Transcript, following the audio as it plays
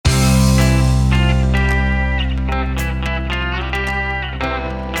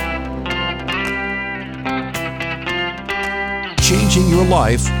changing your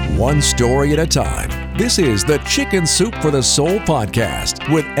life one story at a time. This is the Chicken Soup for the Soul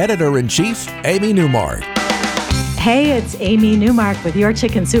podcast with Editor-in-Chief Amy Newmark. Hey, it's Amy Newmark with your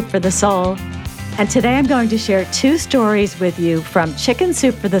Chicken Soup for the Soul. And today I'm going to share two stories with you from Chicken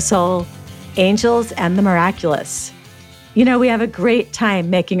Soup for the Soul, Angels and the Miraculous. You know, we have a great time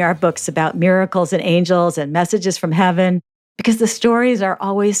making our books about miracles and angels and messages from heaven because the stories are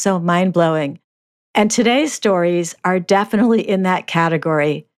always so mind-blowing. And today's stories are definitely in that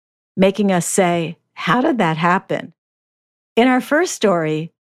category, making us say, how did that happen? In our first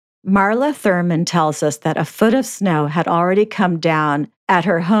story, Marla Thurman tells us that a foot of snow had already come down at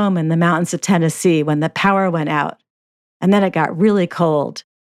her home in the mountains of Tennessee when the power went out, and then it got really cold.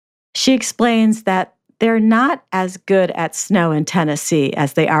 She explains that they're not as good at snow in Tennessee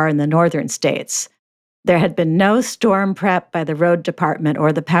as they are in the northern states. There had been no storm prep by the road department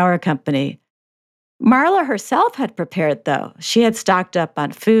or the power company. Marla herself had prepared, though. She had stocked up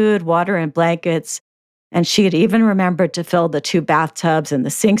on food, water, and blankets, and she had even remembered to fill the 2 bathtubs and the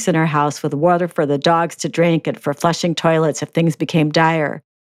sinks in her house with water for the dogs to drink and for flushing toilets if things became dire.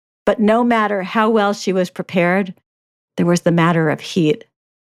 But no matter how well she was prepared, there was the matter of heat.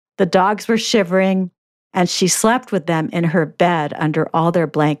 The dogs were shivering, and she slept with them in her bed under all their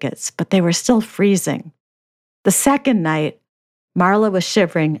blankets, but they were still freezing. The second night, Marla was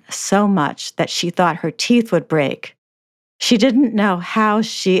shivering so much that she thought her teeth would break. She didn't know how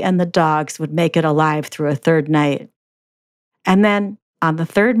she and the dogs would make it alive through a third night. And then, on the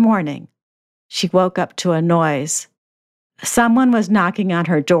third morning, she woke up to a noise. Someone was knocking on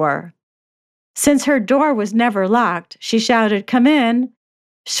her door. Since her door was never locked, she shouted, "Come in,"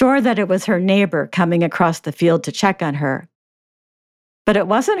 sure that it was her neighbor coming across the field to check on her. But it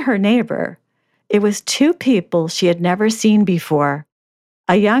wasn't her neighbor. It was 2 people she had never seen before,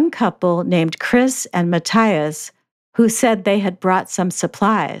 a young couple named Chris and Matthias, who said they had brought some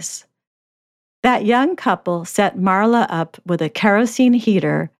supplies. That young couple set Marla up with a kerosene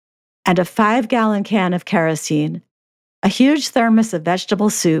heater and a 5-gallon can of kerosene, a huge thermos of vegetable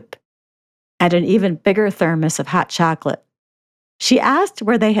soup, and an even bigger thermos of hot chocolate. She asked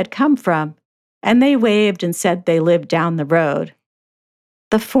where they had come from, and they waved and said they lived down the road.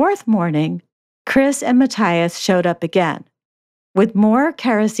 The 4th morning, Chris and Matthias showed up again, with more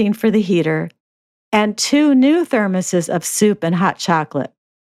kerosene for the heater and 2 new thermoses of soup and hot chocolate.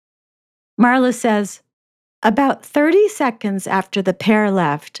 Marla says, "About 30 seconds after the pair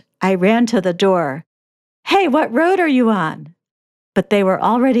left, I ran to the door. 'Hey, what road are you on?' But they were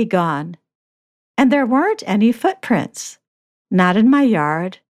already gone. And there weren't any footprints. Not in my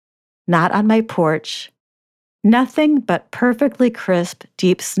yard, not on my porch. Nothing but perfectly crisp,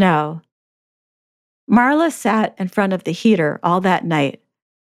 deep snow." Marla sat in front of the heater all that night,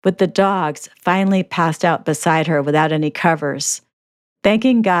 with the dogs finally passed out beside her without any covers,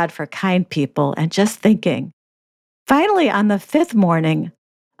 thanking God for kind people and just thinking. Finally, on the 5th morning,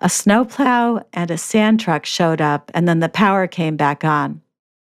 a snowplow and a sand truck showed up, and then the power came back on.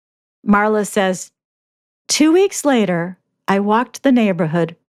 Marla says, 2 weeks later, I walked the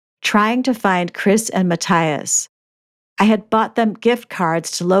neighborhood trying to find Chris and Matthias. I had bought them gift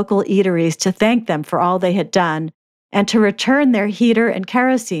cards to local eateries to thank them for all they had done and to return their heater and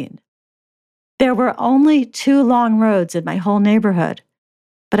kerosene. There were only 2 long roads in my whole neighborhood,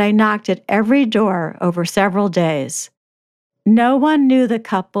 but I knocked at every door over several days. No one knew the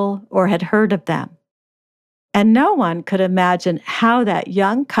couple or had heard of them. And no one could imagine how that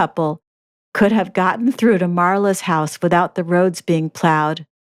young couple could have gotten through to Marla's house without the roads being plowed.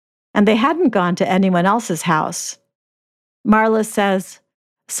 And they hadn't gone to anyone else's house. Marla says,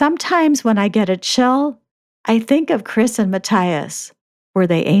 "Sometimes when I get a chill, I think of Chris and Matthias. Were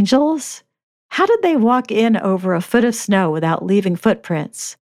they angels? How did they walk in over a foot of snow without leaving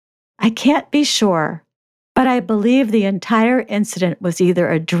footprints? I can't be sure, but I believe the entire incident was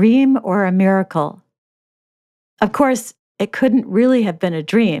either a dream or a miracle." Of course, it couldn't really have been a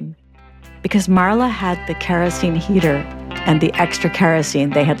dream because Marla had the kerosene heater and the extra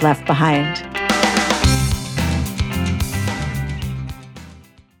kerosene they had left behind.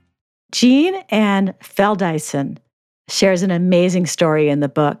 Jean Ann Feldisen shares an amazing story in the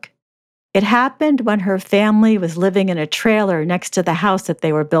book. It happened when her family was living in a trailer next to the house that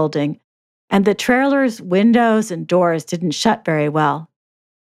they were building, and the trailer's windows and doors didn't shut very well.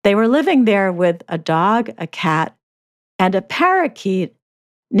 They were living there with a dog, a cat, and a parakeet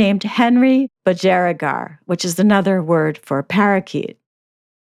named Henry Bajaragar, which is another word for parakeet.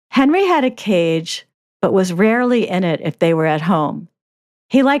 Henry had a cage, but was rarely in it if they were at home.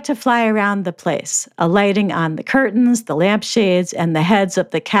 He liked to fly around the place, alighting on the curtains, the lampshades, and the heads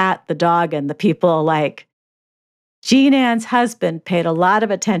of the cat, the dog, and the people alike. Jean Ann's husband paid a lot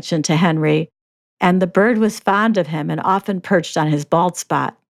of attention to Henry, and the bird was fond of him and often perched on his bald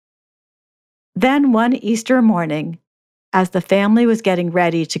spot. Then one Easter morning, as the family was getting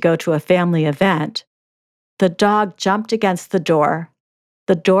ready to go to a family event, the dog jumped against the door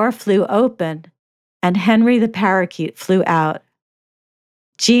flew open, and Henry the parakeet flew out.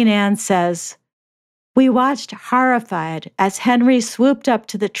 Jean Ann says, "We watched horrified as Henry swooped up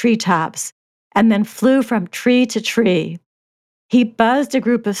to the treetops and then flew from tree to tree. He buzzed a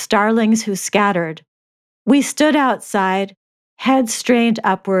group of starlings who scattered. We stood outside, heads strained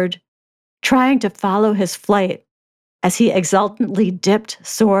upward, trying to follow his flight as he exultantly dipped,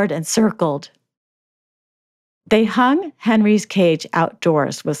 soared, and circled." They hung Henry's cage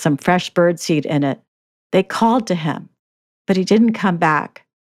outdoors with some fresh birdseed in it. They called to him, but he didn't come back.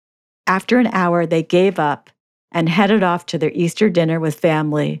 After an hour, they gave up and headed off to their Easter dinner with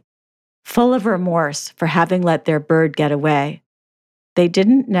family, full of remorse for having let their bird get away. They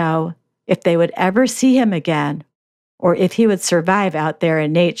didn't know if they would ever see him again or if he would survive out there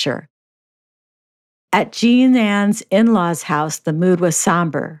in nature. At Jean Ann's in-laws' house, the mood was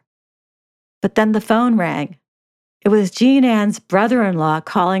somber. But then the phone rang. It was Jean Ann's brother-in-law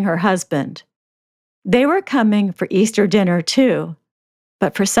calling her husband. They were coming for Easter dinner too,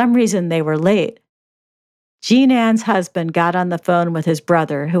 but for some reason they were late. Jean Ann's husband got on the phone with his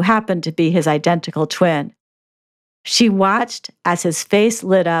brother, who happened to be his identical twin. She watched as his face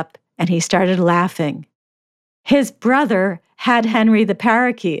lit up and he started laughing. His brother had Henry the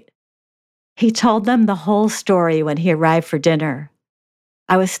parakeet. He told them the whole story when he arrived for dinner.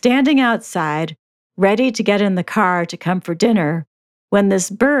 "I was standing outside, ready to get in the car to come for dinner, when this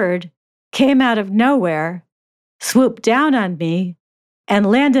bird came out of nowhere, swooped down on me, and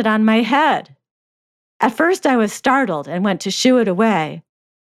landed on my head. At first I was startled and went to shoo it away,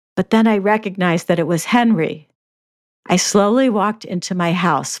 but then I recognized that it was Henry. I slowly walked into my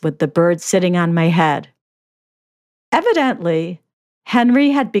house with the bird sitting on my head." Evidently,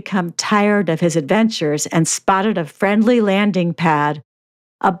 Henry had become tired of his adventures and spotted a friendly landing pad,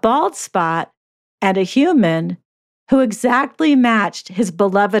 a bald spot, and a human who exactly matched his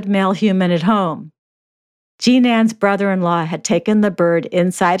beloved male human at home. Jean Ann's brother-in-law had taken the bird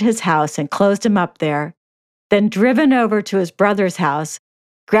inside his house and closed him up there, then driven over to his brother's house,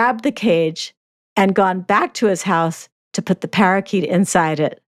 grabbed the cage, and gone back to his house to put the parakeet inside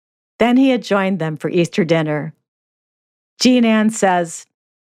it. Then he had joined them for Easter dinner. Jean Ann says,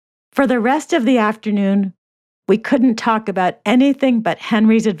 "For the rest of the afternoon, we couldn't talk about anything but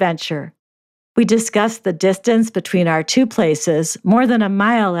Henry's adventure. We discussed the distance between our two places, more than a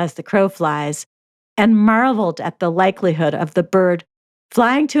mile as the crow flies, and marveled at the likelihood of the bird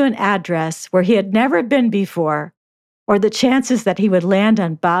flying to an address where he had never been before, or the chances that he would land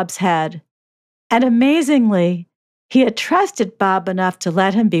on Bob's head. And amazingly, he had trusted Bob enough to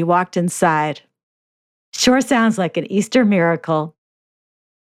let him be walked inside. Sure sounds like an Easter miracle."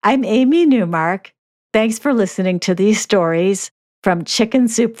 I'm Amy Newmark. Thanks for listening to these stories from Chicken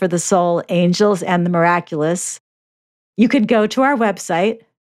Soup for the Soul, Angels and the Miraculous. You can go to our website,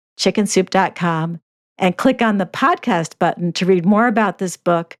 chickensoup.com, and click on the podcast button to read more about this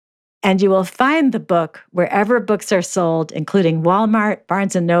book, and you will find the book wherever books are sold, including Walmart,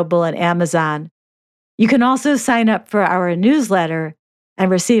 Barnes & Noble, and Amazon. You can also sign up for our newsletter and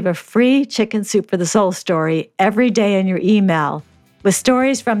receive a free Chicken Soup for the Soul story every day in your email with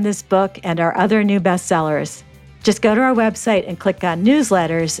stories from this book and our other new bestsellers. Just go to our website and click on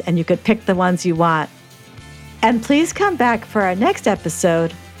newsletters, and you could pick the ones you want. And please come back for our next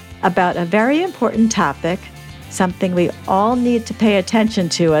episode about a very important topic, something we all need to pay attention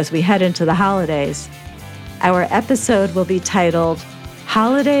to as we head into the holidays. Our episode will be titled,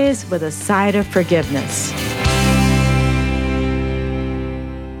 Holidays with a Side of Forgiveness.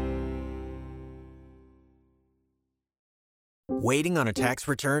 Waiting on a tax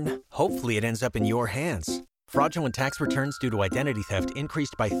return? Hopefully it ends up in your hands. Fraudulent tax returns due to identity theft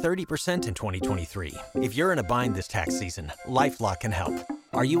increased by 30% in 2023. If you're in a bind this tax season, LifeLock can help.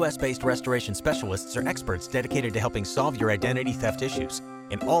 Our U.S.-based restoration specialists are experts dedicated to helping solve your identity theft issues.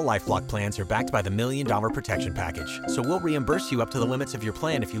 And all LifeLock plans are backed by the $1 Million Protection Package. So we'll reimburse you up to the limits of your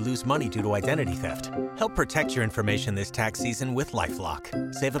plan if you lose money due to identity theft. Help protect your information this tax season with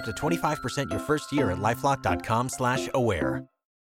LifeLock. Save up to 25% your first year at LifeLock.com/aware.